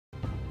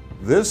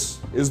This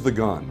is the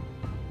gun.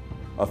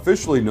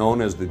 Officially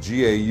known as the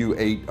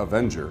GAU-8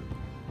 Avenger,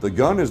 the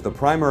gun is the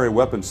primary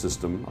weapon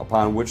system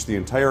upon which the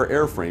entire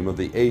airframe of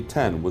the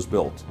A-10 was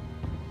built.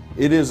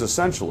 It is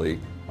essentially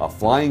a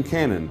flying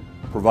cannon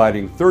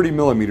providing 30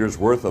 millimeters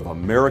worth of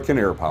American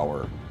air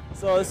power.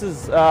 So this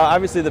is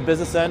obviously the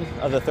business end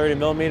of the 30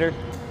 millimeter.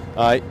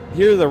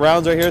 Here are the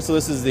rounds right here, so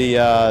this is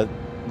the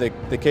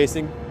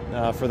casing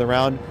for the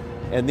round.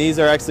 And these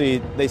are actually,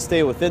 they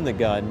stay within the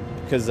gun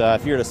because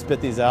if you were to spit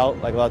these out,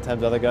 like a lot of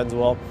times other guns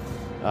will,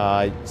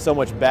 so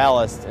much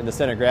ballast and the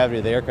center of gravity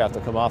of the aircraft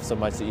will come off so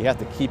much that you have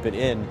to keep it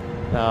in.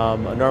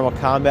 A normal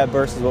combat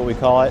burst is what we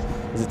call it,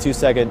 is a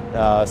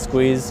 2-second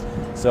squeeze.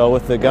 So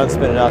with the gun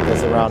spinning out,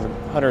 that's around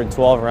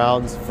 112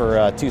 rounds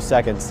for 2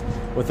 seconds.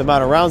 With the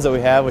amount of rounds that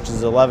we have, which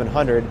is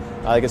 1,100,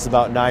 I guess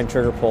about 9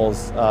 trigger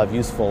pulls of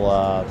useful,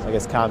 I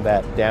guess,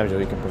 combat damage that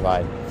we can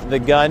provide. The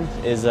gun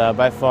is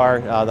by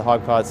far the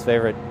hog pilot's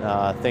favorite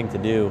thing to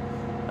do.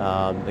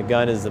 The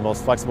gun is the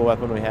most flexible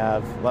weapon we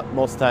have,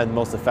 most of the time the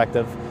most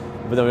effective,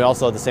 but then we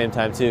also at the same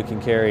time too can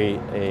carry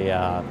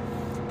a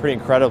pretty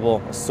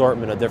incredible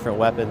assortment of different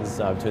weapons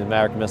between the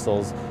Maverick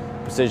missiles,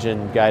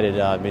 precision guided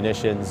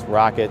munitions,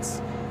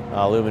 rockets,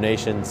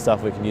 illumination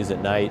stuff we can use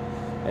at night,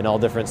 and all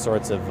different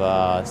sorts of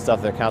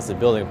stuff they're constantly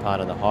building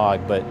upon on the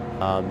hog. But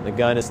the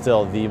gun is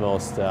still the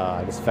most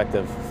I guess,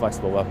 effective,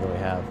 flexible weapon we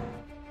have.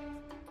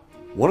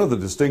 One of the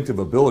distinctive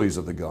abilities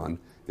of the gun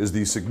is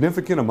the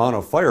significant amount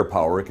of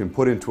firepower it can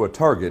put into a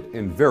target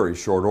in very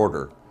short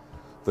order.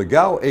 The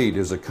GAU-8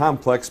 is a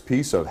complex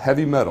piece of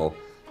heavy metal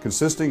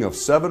consisting of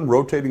 7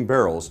 rotating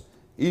barrels,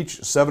 each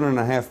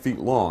 7.5 feet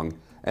long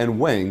and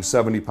weighing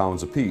 70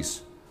 pounds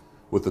apiece,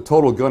 with the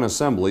total gun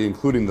assembly,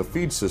 including the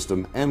feed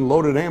system and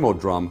loaded ammo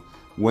drum,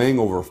 weighing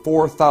over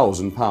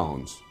 4,000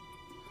 pounds.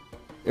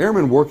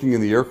 Airmen working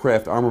in the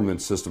aircraft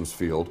armament systems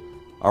field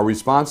are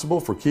responsible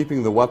for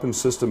keeping the weapon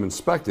system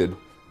inspected,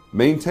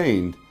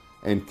 maintained,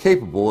 and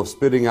capable of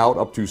spitting out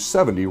up to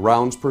 70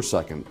 rounds per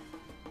second.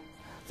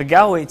 The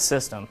GAU-8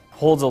 system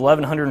holds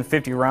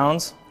 1,150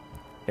 rounds.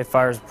 It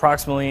fires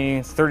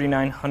approximately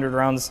 3,900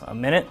 rounds a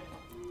minute.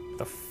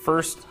 The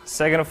first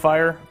second of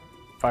fire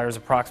fires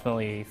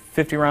approximately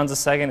 50 rounds a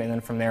second, and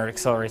then from there it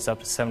accelerates up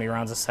to 70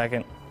 rounds a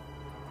second.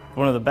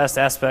 One of the best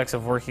aspects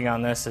of working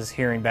on this is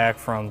hearing back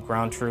from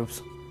ground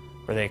troops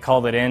where they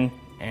called it in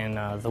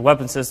and the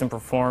weapon system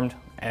performed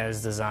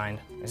as designed.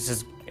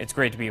 It's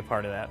great to be a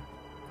part of that.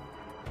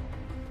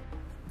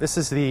 This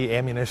is the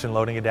ammunition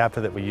loading adapter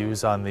that we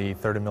use on the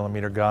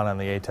 30mm gun on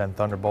the A-10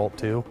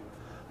 Thunderbolt II.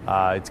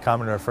 It's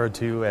commonly referred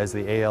to as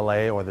the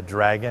ALA or the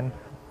Dragon.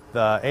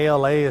 The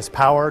ALA is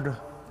powered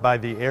by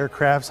the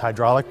aircraft's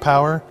hydraulic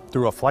power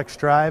through a flex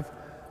drive.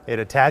 It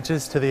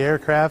attaches to the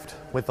aircraft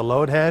with the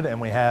load head,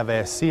 and we have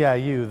a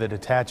CIU that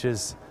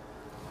attaches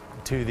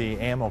to the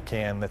ammo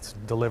can that's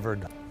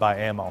delivered by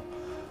ammo.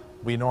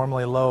 We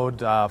normally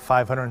load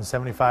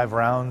 575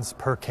 rounds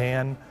per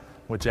can,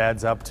 which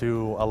adds up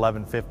to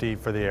 1,150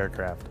 for the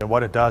aircraft. And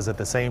what it does at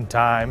the same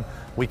time,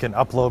 we can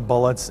upload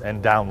bullets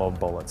and download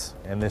bullets,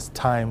 and this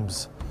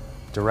times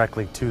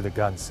directly to the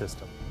gun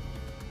system.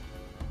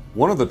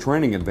 One of the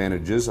training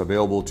advantages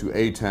available to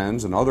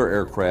A-10s and other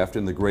aircraft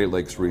in the Great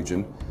Lakes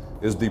region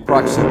is the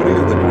proximity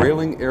of the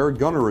Grayling Air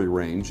Gunnery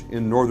Range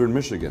in northern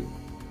Michigan.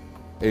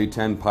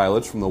 A-10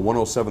 pilots from the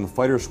 107th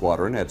Fighter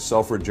Squadron at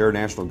Selfridge Air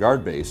National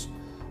Guard Base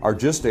are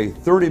just a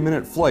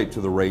 30-minute flight to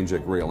the range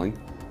at Grayling,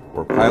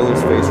 where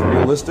pilots face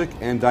realistic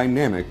and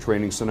dynamic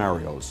training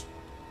scenarios.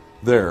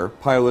 There,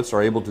 pilots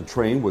are able to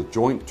train with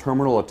joint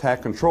terminal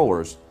attack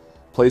controllers,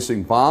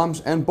 placing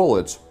bombs and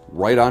bullets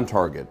right on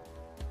target.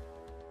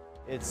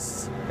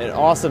 It's an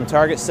awesome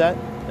target set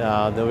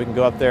that we can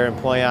go up there and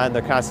play on.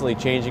 They're constantly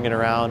changing it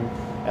around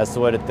as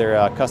to what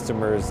their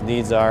customers'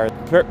 needs are.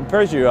 It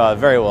prepares you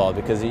very well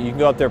because you can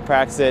go up there,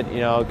 practice it,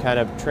 kind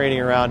of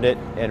training around it,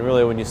 and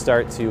really when you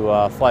start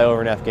to fly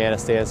over in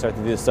Afghanistan, start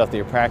to do the stuff that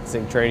you're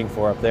practicing training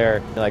for up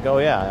there, you're like, oh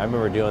yeah, I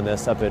remember doing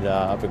this up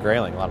at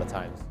Grayling a lot of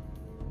times.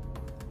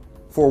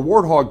 For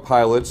Warthog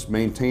pilots,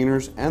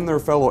 maintainers, and their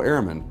fellow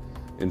airmen,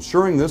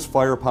 ensuring this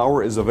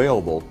firepower is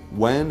available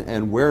when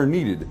and where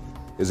needed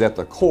is at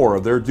the core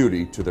of their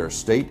duty to their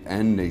state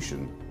and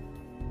nation.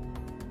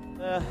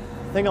 The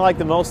thing I like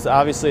the most,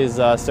 obviously, is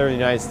serving the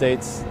United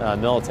States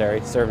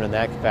military, serving in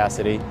that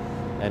capacity,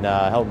 and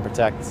helping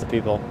protect the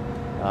people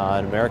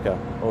in America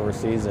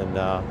overseas, and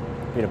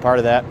being a part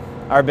of that.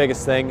 Our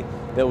biggest thing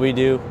that we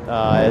do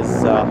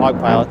as hog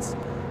pilots,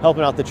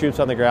 helping out the troops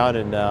on the ground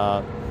and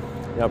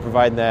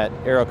providing that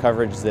aero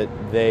coverage that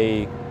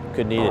they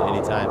could need at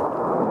any time.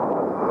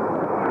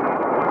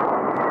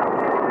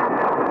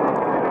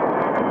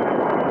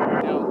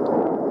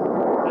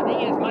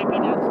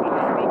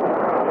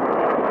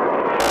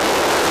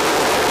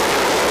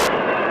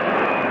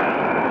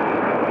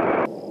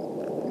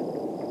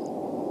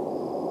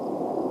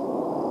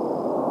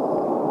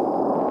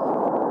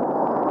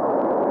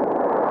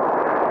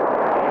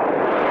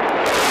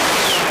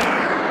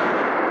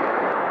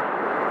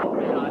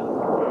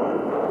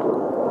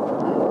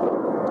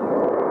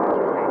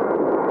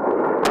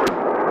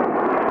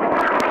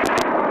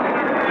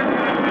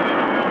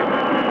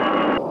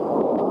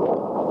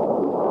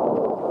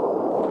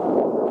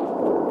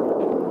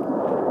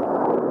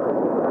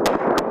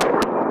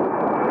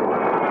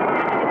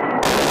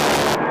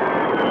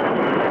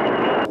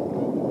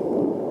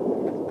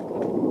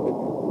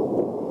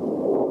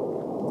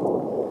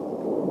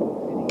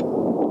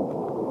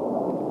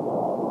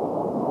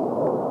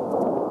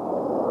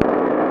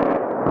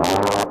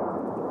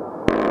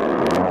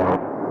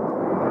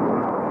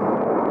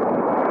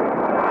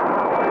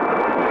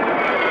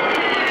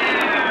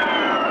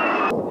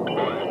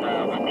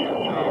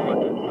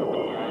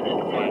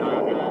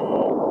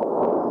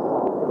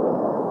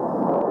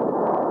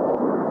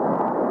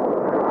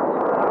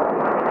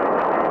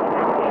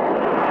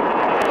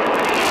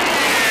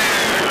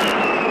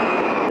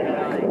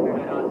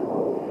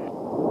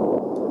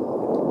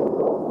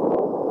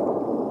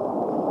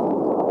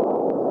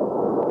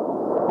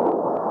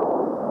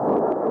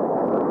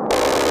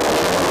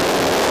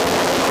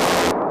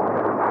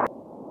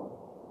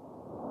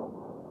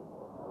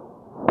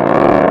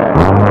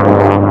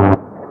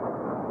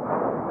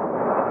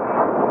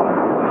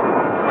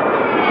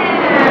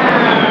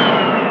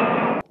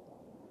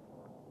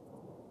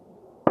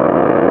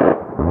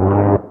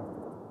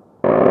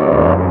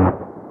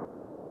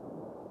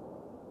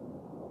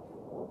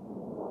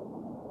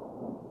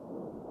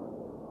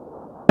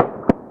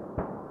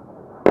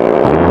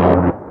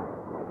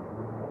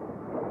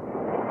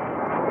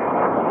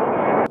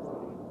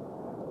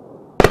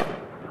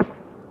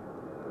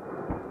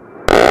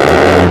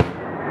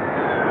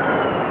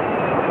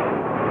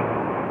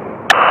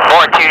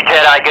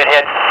 Jedi, good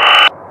hit.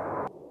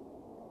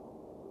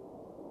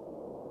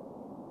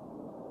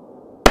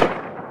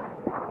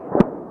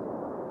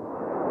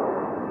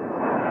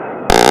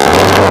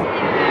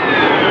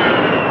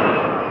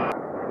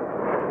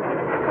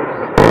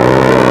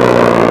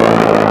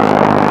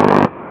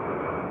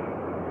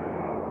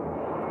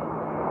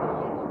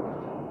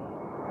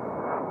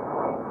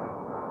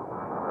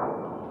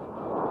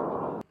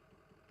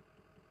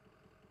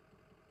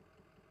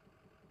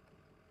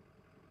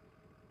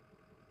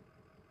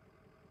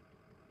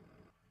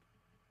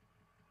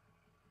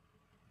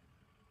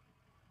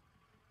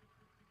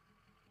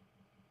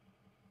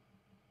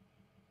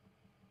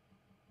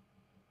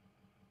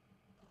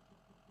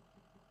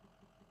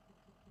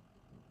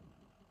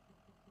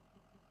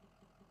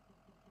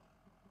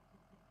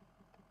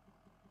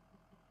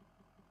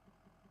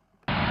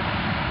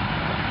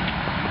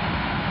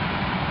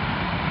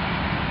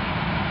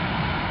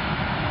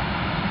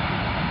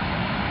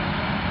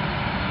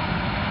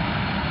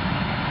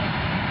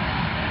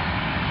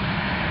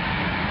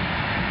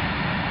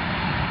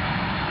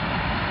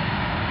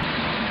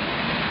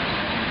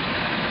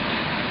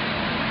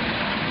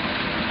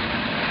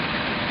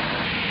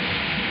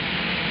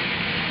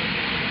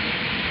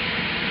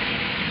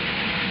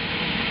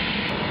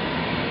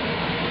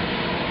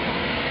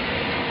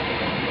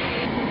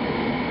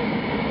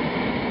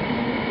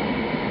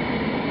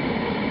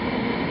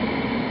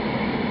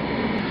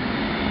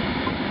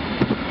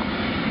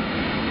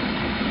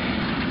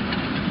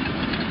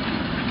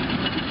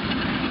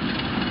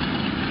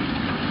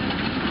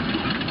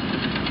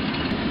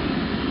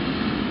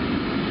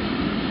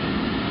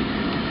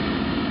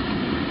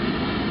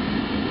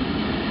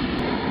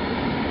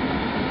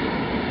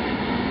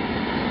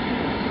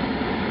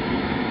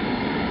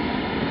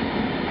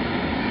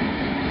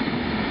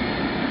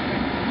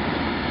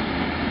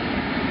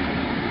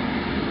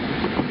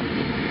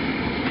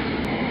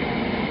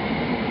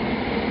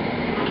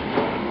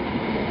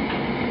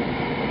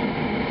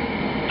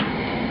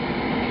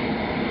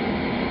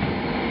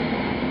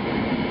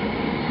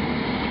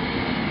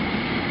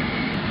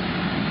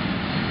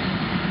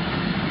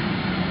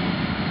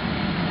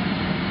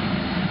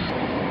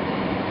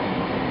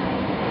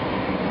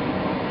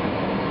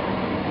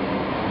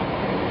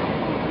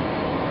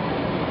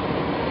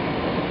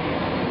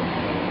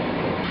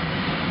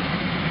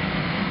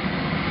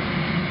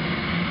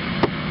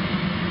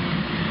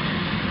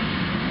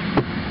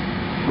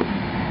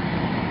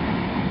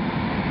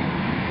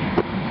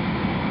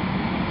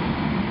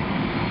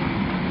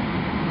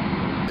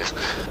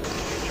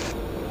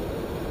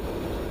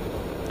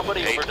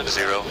 Somebody over to the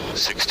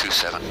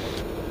 80627.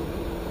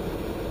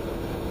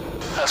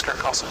 Oscar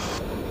Carlson.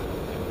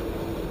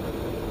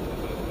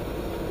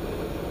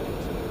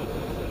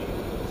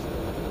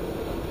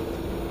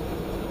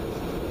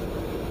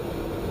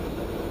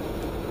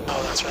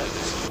 Oh, that's right.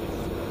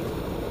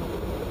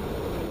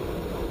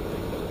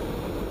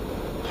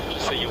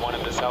 So you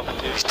wanted this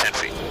altitude? He's 10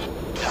 feet.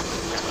 Yeah.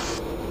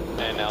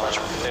 And now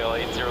tail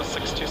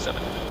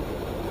 80627.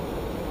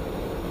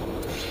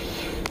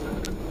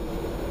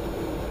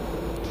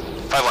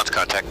 Five one's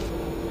contact.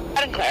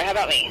 Loud and clear, how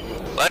about me?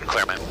 Loud and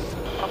clear, man.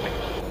 Okay.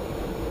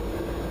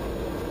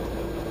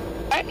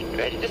 Alright,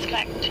 ready to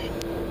disconnect.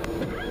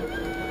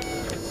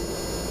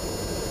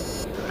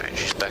 Alright,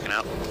 she's backing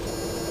out.